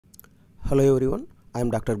Hello everyone, I am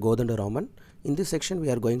Dr. Godandaraman. In this section we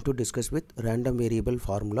are going to discuss with random variable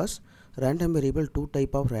formulas. Random variable, two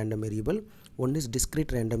type of random variable. One is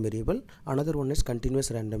discrete random variable, another one is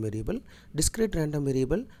continuous random variable. Discrete random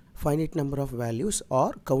variable, finite number of values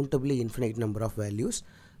or countably infinite number of values.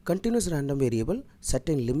 Continuous random variable,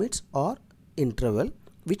 certain limits or interval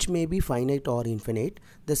which may be finite or infinite.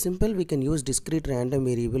 The simple we can use discrete random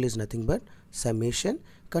variable is nothing but summation.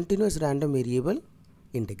 Continuous random variable,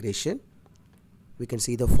 integration. We can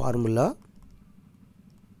see the formula.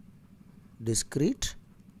 Discrete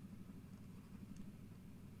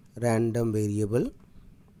random variable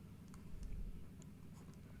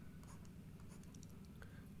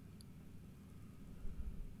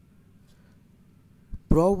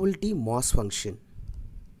probability mass function.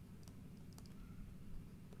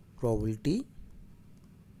 Probability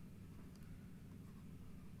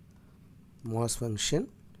mass function,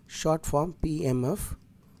 short form PMF.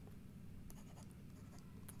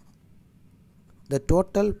 The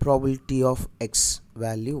total probability of x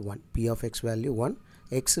value 1, p of x value 1,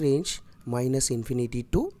 x range minus infinity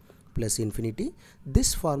to plus infinity.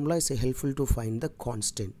 This formula is helpful to find the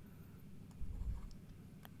constant,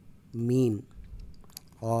 mean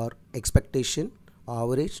or expectation,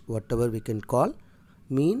 average, whatever we can call.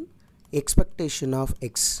 Mean, expectation of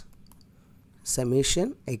x,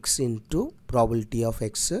 summation x into probability of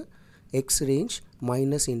x, x range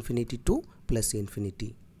minus infinity to plus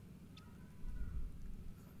infinity.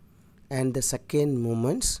 And the second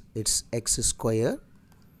moments, it's x square,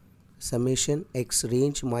 summation x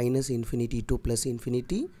range minus infinity to plus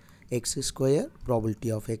infinity, x square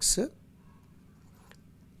probability of x.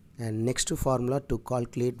 And next formula to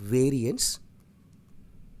calculate variance,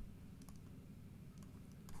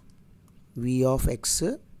 v of x,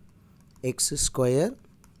 x square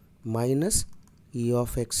minus e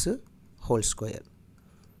of x whole square.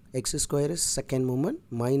 X square is second moment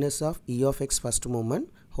minus of e of x first moment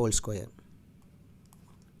whole square.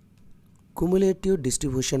 Cumulative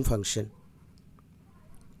distribution function.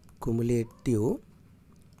 Cumulative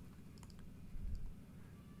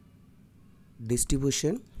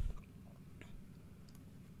distribution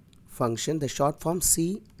function, the short form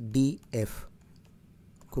CDF.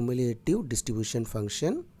 Cumulative distribution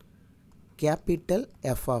function, capital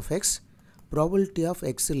F of x, probability of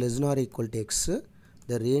x less than or equal to x,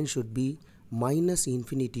 the range should be minus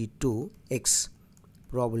infinity to x,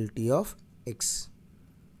 probability of x.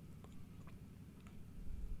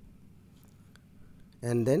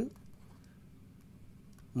 And then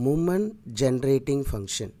moment generating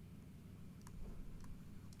function,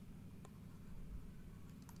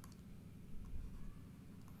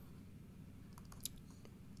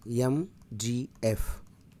 MGF.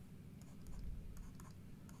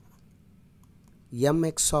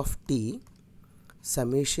 Mx of t,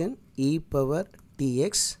 summation e power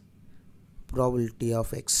tx, probability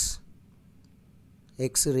of x,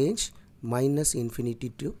 x range minus infinity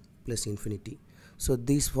to plus infinity. So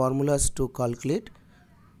these formulas to calculate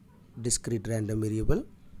discrete random variable.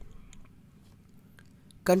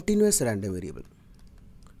 Continuous random variable.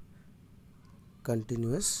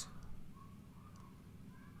 Continuous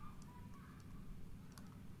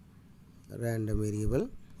random variable,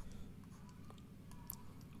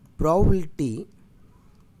 probability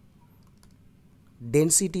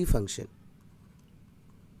density function.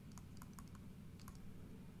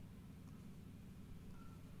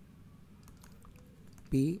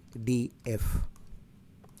 PDF,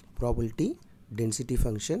 probability density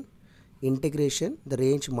function, integration, the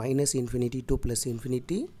range minus infinity to plus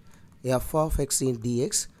infinity, f of x in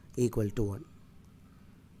dx equal to 1.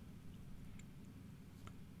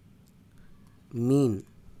 Mean,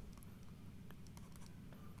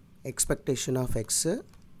 expectation of x,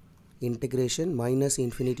 integration minus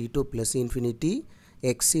infinity to plus infinity,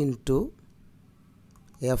 x into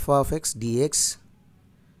f of x dx,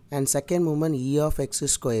 and second moment e of x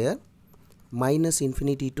square minus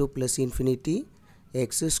infinity to plus infinity,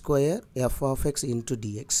 x square f of x into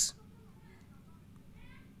dx.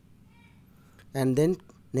 And then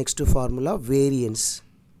next formula, variance,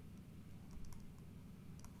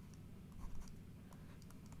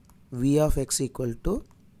 v of x equal to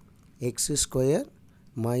x square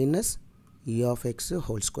minus e of x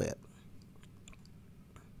whole square.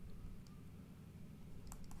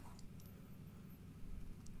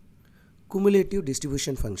 Cumulative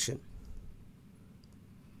distribution function.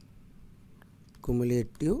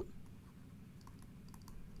 Cumulative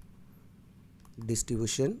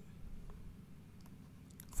distribution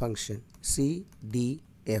function,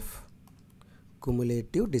 CDF.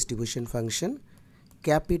 Cumulative distribution function,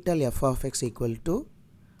 capital F of x equal to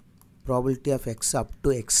probability of x up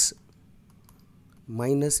to x,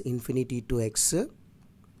 minus infinity to x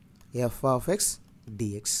f of x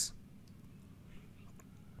dx.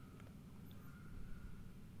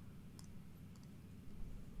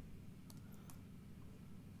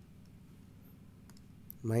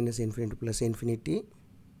 Minus infinity plus infinity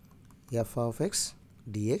f of x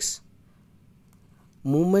dx.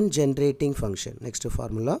 Moment generating function. Next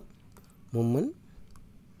formula, moment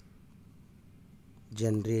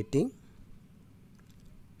generating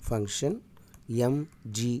function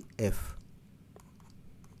mgf.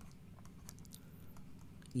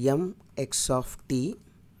 mx of t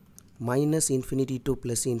minus infinity to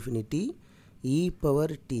plus infinity e power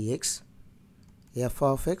tx f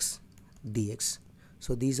of x dx.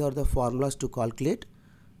 So these are the formulas to calculate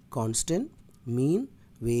constant, mean,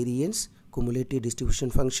 variance, cumulative distribution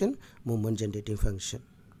function, moment generating function.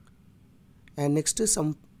 And next is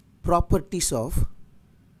some properties of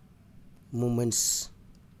moments.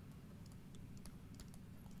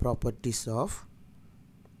 Properties of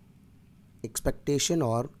expectation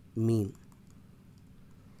or mean.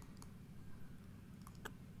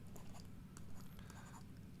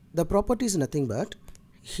 The property is nothing but,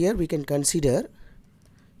 here we can consider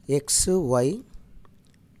x, y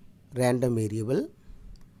random variable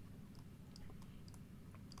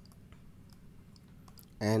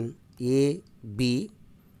and a, b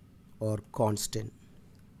or constant.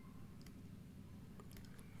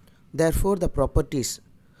 Therefore the properties,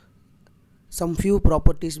 some few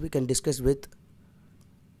properties we can discuss with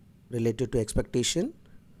related to expectation.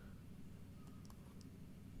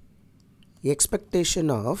 Expectation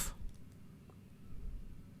of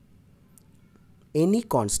any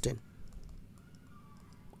constant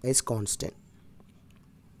is constant.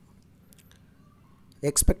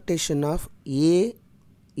 Expectation of a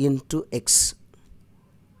into x.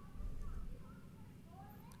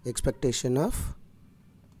 Expectation of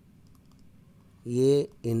a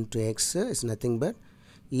into x is nothing but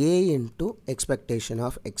a into expectation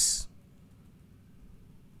of x.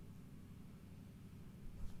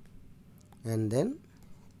 And then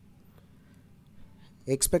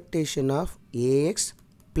expectation of ax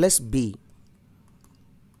plus b.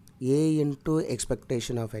 A into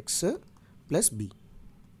expectation of x plus b.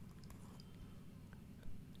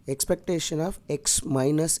 Expectation of x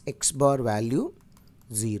minus x bar value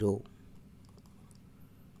 0.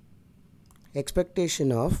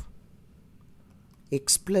 Expectation of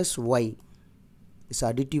x plus y is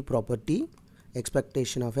additive property.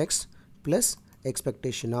 Expectation of x plus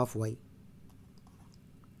expectation of y.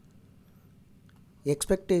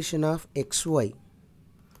 Expectation of xy,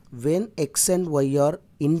 when x and y are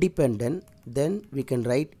independent, then we can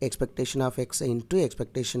write expectation of x into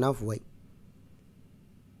expectation of y.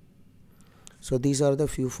 So these are the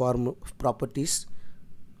few properties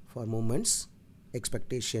for moments,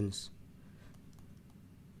 expectations.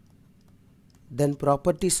 Then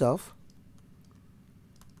properties of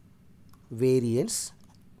variance.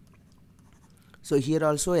 So here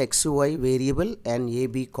also xy variable and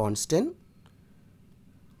ab constant.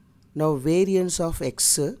 Now variance of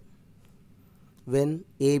x when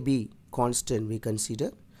ab constant we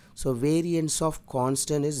consider. So variance of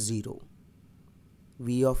constant is 0.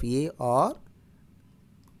 V of a or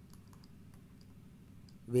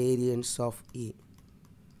variance of a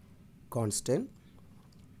constant.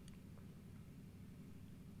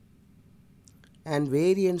 And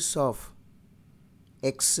variance of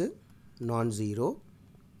x non-zero.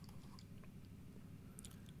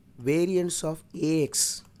 Variance of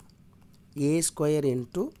ax, a square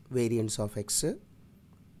into variance of x.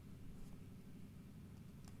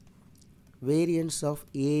 Variance of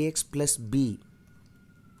ax plus b,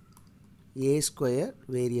 a square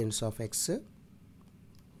variance of x.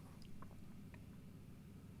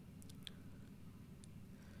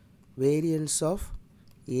 Variance of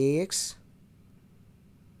ax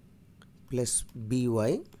plus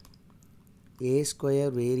by, a square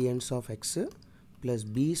variance of x plus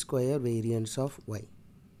b square variance of y.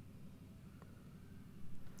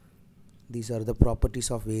 These are the properties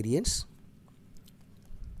of variance.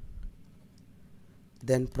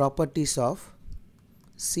 Then properties of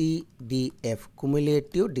CDF,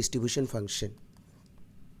 cumulative distribution function.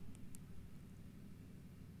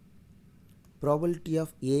 Probability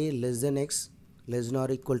of a less than x less than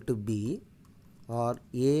or equal to b, or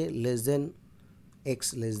a less than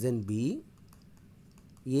x less than b,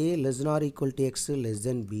 a less than or equal to x less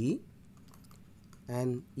than b,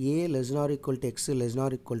 and a less than or equal to x less than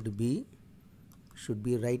or equal to b should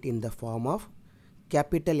be right in the form of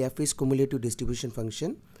capital F is cumulative distribution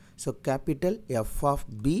function. So capital F of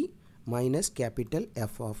b minus capital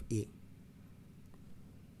F of a.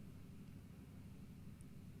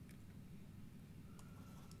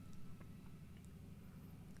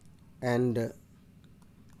 and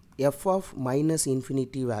f of minus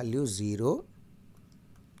infinity value 0,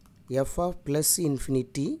 f of plus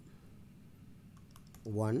infinity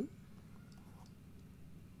 1.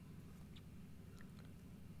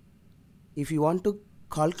 If you want to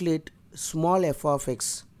calculate small f of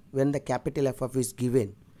x when the capital F of is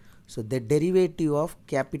given, so the derivative of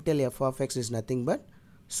capital F of x is nothing but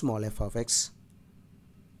small f of x.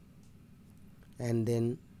 And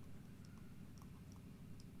then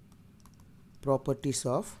properties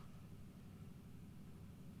of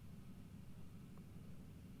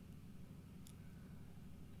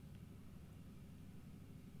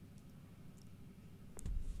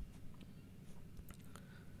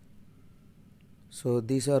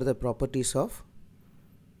these are the properties of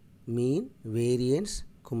mean, variance,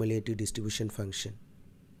 cumulative distribution function.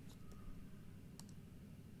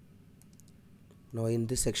 Now in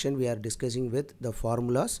this section we are discussing with the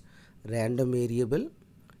formulas random variable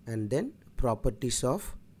and then properties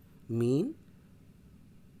of mean,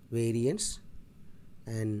 variance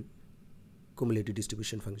and cumulative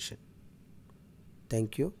distribution function.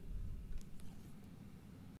 Thank you.